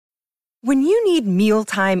When you need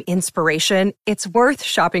mealtime inspiration, it's worth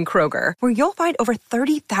shopping Kroger, where you'll find over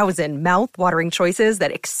 30,000 mouth-watering choices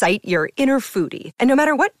that excite your inner foodie. And no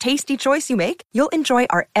matter what tasty choice you make, you'll enjoy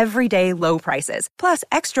our everyday low prices, plus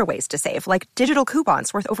extra ways to save, like digital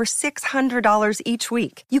coupons worth over $600 each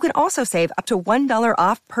week. You can also save up to $1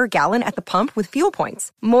 off per gallon at the pump with fuel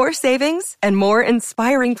points. More savings and more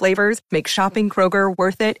inspiring flavors make shopping Kroger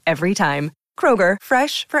worth it every time. Kroger,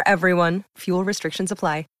 fresh for everyone. Fuel restrictions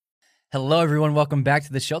apply. Hello, everyone. Welcome back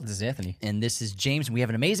to the show. This is Anthony. And this is James. We have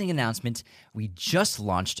an amazing announcement. We just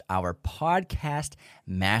launched our podcast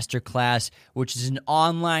masterclass, which is an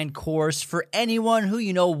online course for anyone who,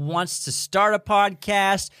 wants to start a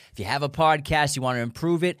podcast. If you have a podcast, you want to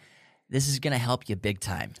improve it, this is going to help you big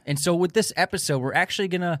time. And so with this episode, we're actually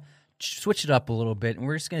going to switch it up a little bit, and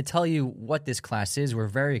we're just going to tell you what this class is. We're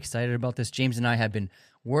very excited about this. James and I have been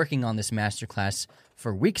working on this masterclass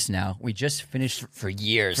for weeks now. We just finished for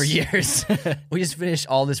years. We just finished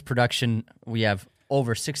all this production. We have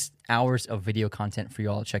over 6 hours of video content for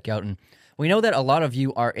you all to check out. And we know that a lot of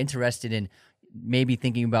you are interested in maybe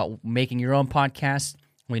thinking about making your own podcast.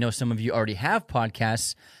 We know some of you already have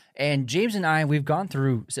podcasts. And James and I, we've gone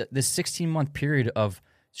through this 16-month period of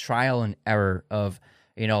trial and error of,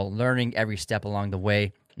 learning every step along the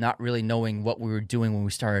way, not really knowing what we were doing when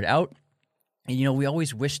we started out. And, we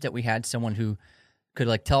always wish that we had someone who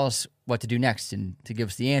could tell us what to do next and to give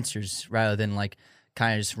us the answers rather than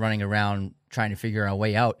kind of just running around trying to figure our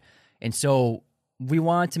way out. And so we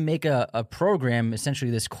wanted to make a program,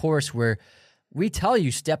 essentially this course, where we tell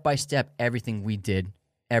you step by step everything we did,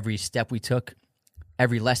 every step we took,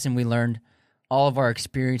 every lesson we learned, all of our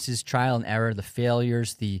experiences, trial and error, the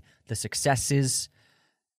failures, the successes,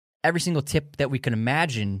 every single tip that we could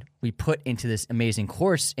imagine we put into this amazing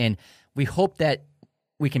course. And we hope that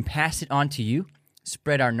we can pass it on to you,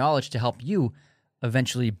 spread our knowledge to help you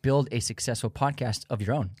eventually build a successful podcast of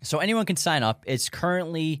your own. So anyone can sign up. It's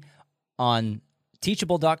currently on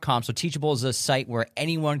Teachable.com. So Teachable is a site where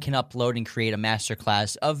anyone can upload and create a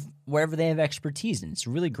masterclass of wherever they have expertise in. It's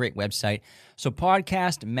a really great website. So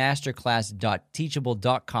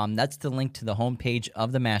podcastmasterclass.teachable.com. That's the link to the homepage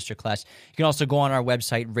of the masterclass. You can also go on our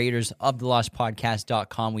website,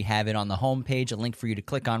 raidersoftheLostPodcast.com. We have it on the homepage, a link for you to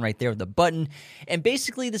click on right there with a button. And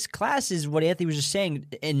basically this class is what Anthony was just saying,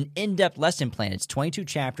 an in-depth lesson plan. It's 22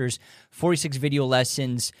 chapters, 46 video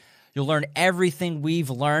lessons. You'll learn everything we've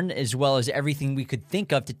learned as well as everything we could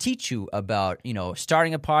think of to teach you about,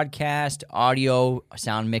 starting a podcast, audio,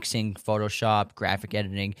 sound mixing, Photoshop, graphic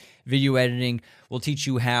editing, video editing. We'll teach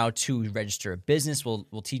you how to register a business. We'll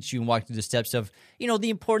teach you and walk through the steps of, the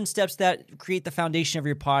important steps that create the foundation of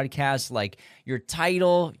your podcast, like your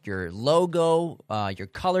title, your logo, your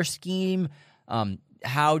color scheme,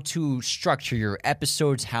 how to structure your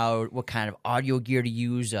episodes, what kind of audio gear to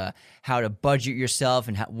use, how to budget yourself,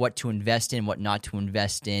 and what to invest in, what not to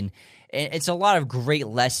invest in. And it's a lot of great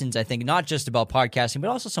lessons, I think, not just about podcasting, but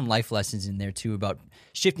also some life lessons in there too about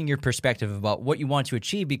shifting your perspective about what you want to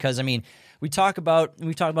achieve. Because we talk about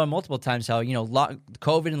multiple times how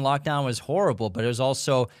COVID and lockdown was horrible, but it was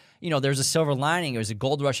also there's a silver lining. It was a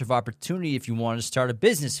gold rush of opportunity if you wanted to start a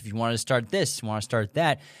business, if you wanted to start this, you want to start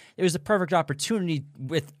that. It was the perfect opportunity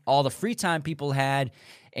with all the free time people had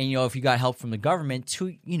and, if you got help from the government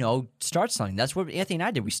to, start something. That's what Anthony and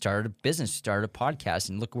I did. We started a business, started a podcast,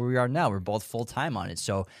 and look where we are now. We're both full-time on it.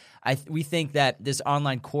 So we think that this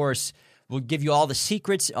online course will give you all the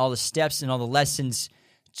secrets, all the steps, and all the lessons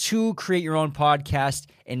to create your own podcast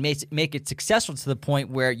and make it successful to the point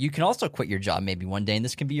where you can also quit your job maybe one day and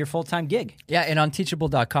this can be your full-time gig. Yeah, and on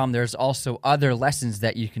Teachable.com, there's also other lessons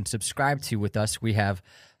that you can subscribe to with us. We have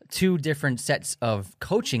 2 different sets of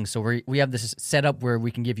coaching. So we have this setup where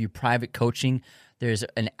we can give you private coaching. There's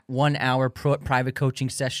an 1-hour private coaching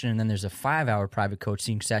session, and then there's a 5-hour private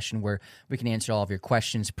coaching session where we can answer all of your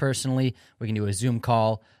questions personally. We can do a Zoom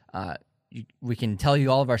call. We can tell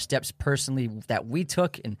you all of our steps personally that we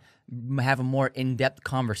took and have a more in-depth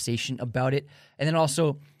conversation about it. And then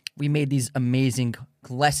also, we made these amazing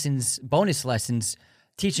lessons, bonus lessons,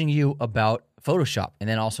 teaching you about Photoshop and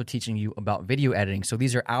then also teaching you about video editing. So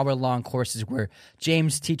these are hour-long courses where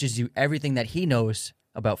James teaches you everything that he knows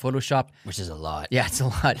about Photoshop. Which is a lot. Yeah, it's a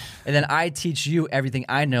lot. And then I teach you everything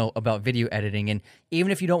I know about video editing. And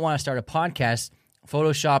even if you don't want to start a podcast,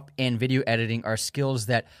 Photoshop and video editing are skills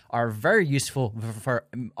that are very useful for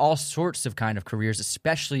all sorts of kind of careers,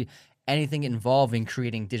 especially anything involving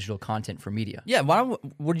creating digital content for media. Yeah,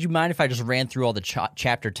 would you mind if I just ran through all the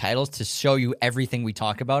chapter titles to show you everything we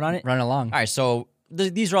talk about on it? Run along. All right, so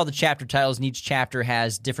these are all the chapter titles, and each chapter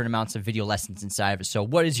has different amounts of video lessons inside of it. So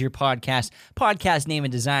what is your podcast? Podcast name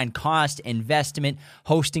and design, cost, investment,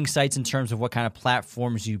 hosting sites in terms of what kind of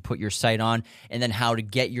platforms you put your site on, and then how to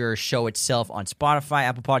get your show itself on Spotify,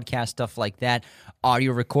 Apple Podcasts, stuff like that.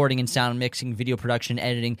 Audio recording and sound mixing, video production,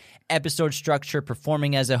 editing, episode structure,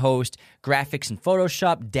 performing as a host, graphics and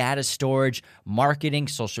Photoshop, data storage, marketing,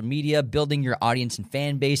 social media, building your audience and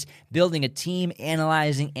fan base, building a team,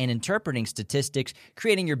 analyzing and interpreting statistics,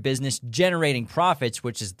 creating your business, generating profits,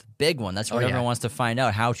 which is the big one. That's what everyone wants to find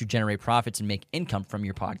out, how to generate profits and make income from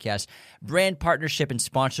your podcast. Brand partnership and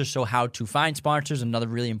sponsors, so how to find sponsors, another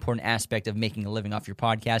really important aspect of making a living off your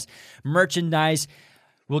podcast. Merchandise,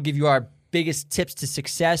 we'll give you our biggest tips to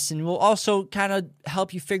success, and we'll also kind of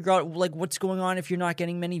help you figure out like what's going on if you're not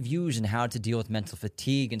getting many views and how to deal with mental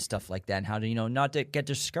fatigue and stuff like that, and how to, not to get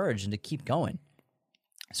discouraged and to keep going.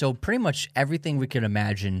 So pretty much everything we could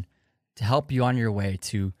imagine to help you on your way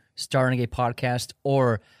to starting a podcast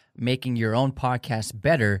or making your own podcast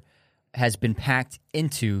better has been packed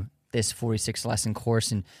into this 46-lesson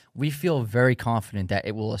course, and we feel very confident that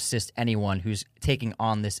it will assist anyone who's taking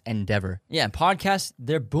on this endeavor. Yeah, podcasts,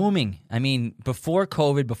 they're booming. I mean, before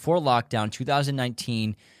COVID, before lockdown,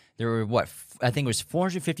 2019, there were, I think it was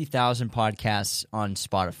 450,000 podcasts on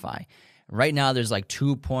Spotify. Right now, there's like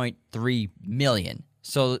 2.3 million.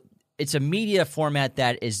 So it's a media format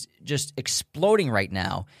that is just exploding right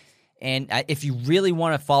now. And if you really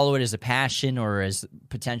want to follow it as a passion or as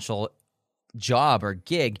potential job or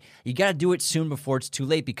gig, you got to do it soon before it's too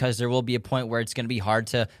late, because there will be a point where it's going to be hard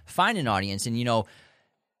to find an audience. And,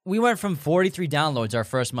 we went from 43 downloads our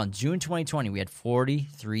first month. June 2020, we had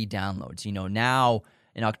 43 downloads. Now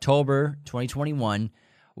in October 2021,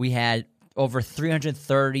 we had over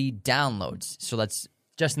 330 downloads. So that's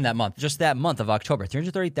just in that month. Just that month of October,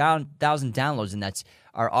 330,000 downloads, and that's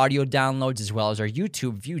our audio downloads as well as our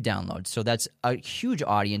YouTube view downloads. So that's a huge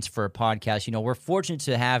audience for a podcast. We're fortunate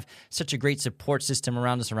to have such a great support system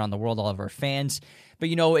around us, around the world, all of our fans. But,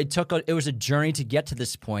 it was a journey to get to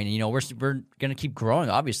this point. And, we're going to keep growing.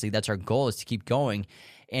 Obviously, that's our goal, is to keep going.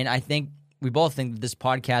 And I think we both think that this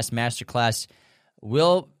podcast masterclass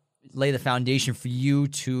will lay the foundation for you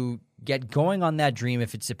to get going on that dream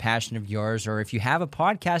if it's a passion of yours, or if you have a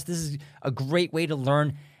podcast. This is a great way to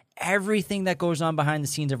learn everything that goes on behind the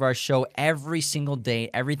scenes of our show every single day,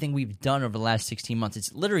 everything we've done over the last 16 months.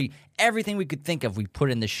 It's literally everything we could think of we put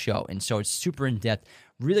in this show, and so it's super in-depth.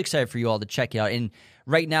 Really excited for you all to check it out. And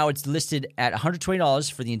right now it's listed at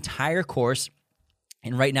 $120 for the entire course.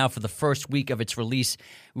 And right now, for the first week of its release,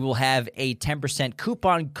 we will have a 10%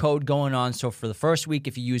 coupon code going on. So for the first week,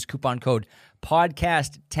 if you use coupon code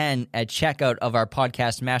podcast10 at checkout of our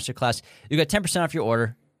podcast masterclass, you got 10% off your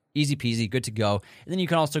order. Easy peasy, good to go. And then you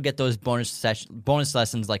can also get those bonus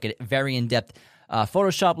lessons, like a very in-depth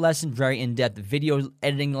Photoshop lesson, very in-depth video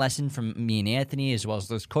editing lesson from me and Anthony, as well as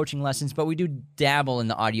those coaching lessons. But we do dabble in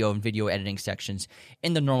the audio and video editing sections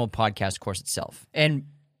in the normal podcast course itself. And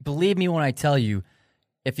believe me when I tell you,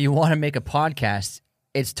 if you want to make a podcast,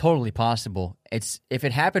 it's totally possible. If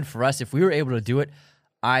it happened for us, if we were able to do it,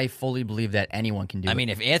 I fully believe that anyone can do it. I mean,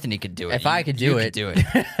 if Anthony could do it, if I could do it,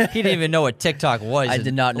 he didn't even know what TikTok was. I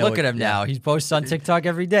did not know. Look at him now; he posts on TikTok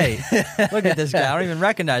every day. Look at this guy; I don't even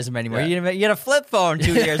recognize him anymore. Yeah. You had a flip phone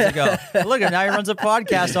 2 years ago. Look at him now; he runs a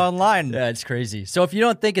podcast online. Yeah, it's crazy. So if you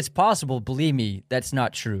don't think it's possible, believe me, that's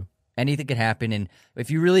not true. Anything could happen, and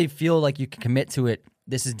if you really feel like you can commit to it,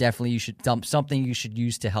 this is definitely something you should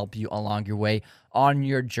use to help you along your way on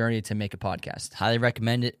your journey to make a podcast. Highly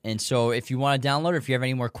recommend it. And so if you want to download it, if you have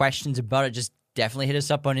any more questions about it, just definitely hit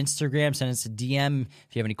us up on Instagram. Send us a DM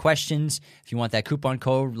if you have any questions. If you want that coupon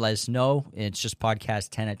code, let us know. It's just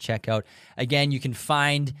podcast10 at checkout. Again, you can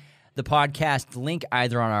find the podcast link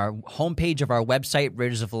either on our homepage of our website,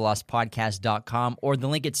 RaidersOfTheLostPodcast.com, or the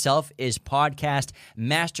link itself is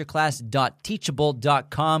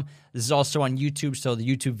podcastmasterclass.teachable.com. This is also on YouTube, so the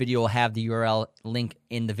YouTube video will have the URL link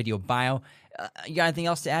in the video bio. You got anything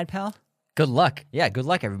else to add, pal? Good luck. Yeah, good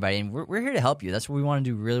luck, everybody. And we're here to help you. That's what we want to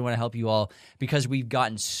do. We really want to help you all, because we've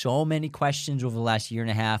gotten so many questions over the last year and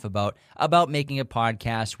a half about making a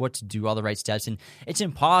podcast, what to do, all the right steps. And it's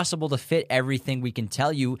impossible to fit everything we can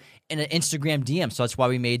tell you in an Instagram DM. So that's why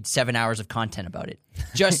we made 7 hours of content about it,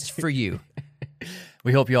 just for you.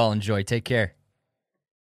 We hope you all enjoy. Take care.